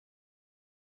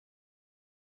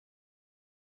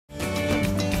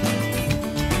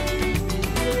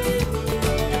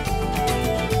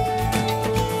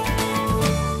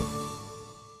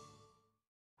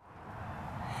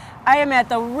I am at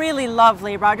the really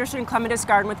lovely Rogerson Clematis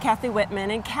Garden with Kathy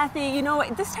Whitman. And Kathy, you know,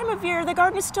 this time of year, the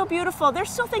garden is still beautiful. There's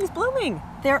still things blooming.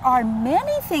 There are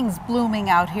many things blooming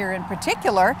out here in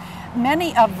particular.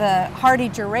 Many of the hardy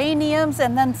geraniums,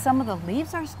 and then some of the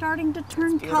leaves are starting to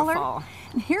turn color.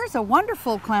 And here's a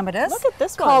wonderful clematis. Look at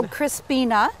this called one.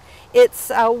 Crispina. It's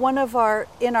one of our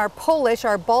Polish,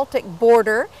 our Baltic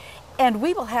border. And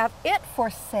we will have it for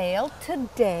sale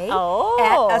today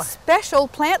at a special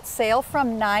plant sale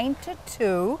from 9 to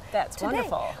 2. That's today.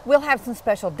 Wonderful. We'll have some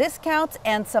special discounts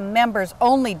and some members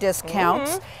only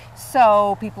discounts.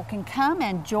 So people can come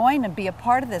and join and be a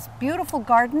part of this beautiful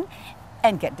garden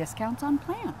and get discounts on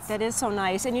plants. That is so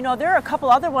nice. And you know, there are a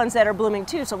couple other ones that are blooming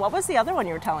too. So what was the other one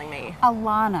you were telling me?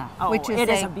 Alana, which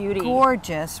is a beauty.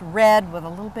 Gorgeous red with a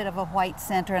little bit of a white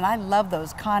center. And I love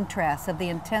those contrasts of the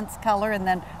intense color and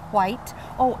then white.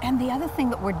 Oh, and the other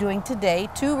thing that we're doing today,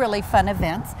 two really fun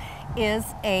events, is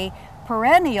a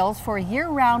perennials for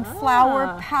year-round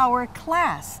flower power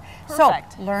class.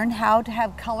 Perfect. So learn how to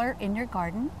have color in your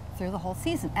garden through the whole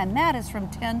season, and that is from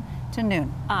 10 to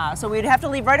noon. So we'd have to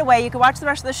leave right away. You can watch the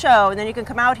rest of the show and then you can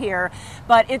come out here.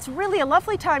 But it's really a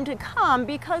lovely time to come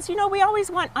because, you know, we always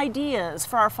want ideas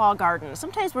for our fall garden.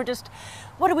 Sometimes we're just,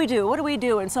 what do we do? What do we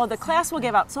do? And so the class will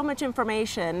give out so much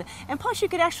information. And plus you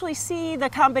could actually see the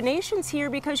combinations here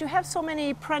because you have so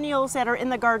many perennials that are in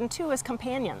the garden too as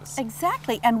companions.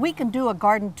 Exactly. And we can do a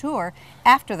garden tour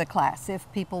after the class if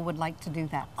people would like to do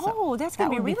that. So that's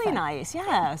going to be really nice.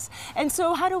 Yes. And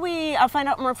so how do we find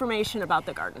out more information about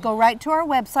the garden? Go right to our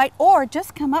website or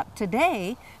just come up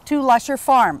today to Lusher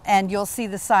Farm and you'll see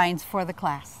the signs for the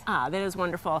class. That is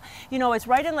wonderful. You know, it's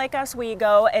right in Lake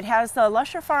Oswego. It has the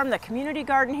Lusher Farm, the community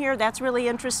garden here. That's really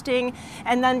interesting.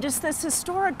 And then just this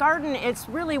historic garden, it's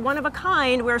really one of a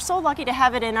kind. We're so lucky to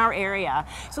have it in our area.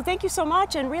 So thank you so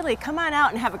much, and really come on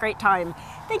out and have a great time.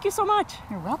 Thank you so much.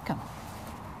 You're welcome.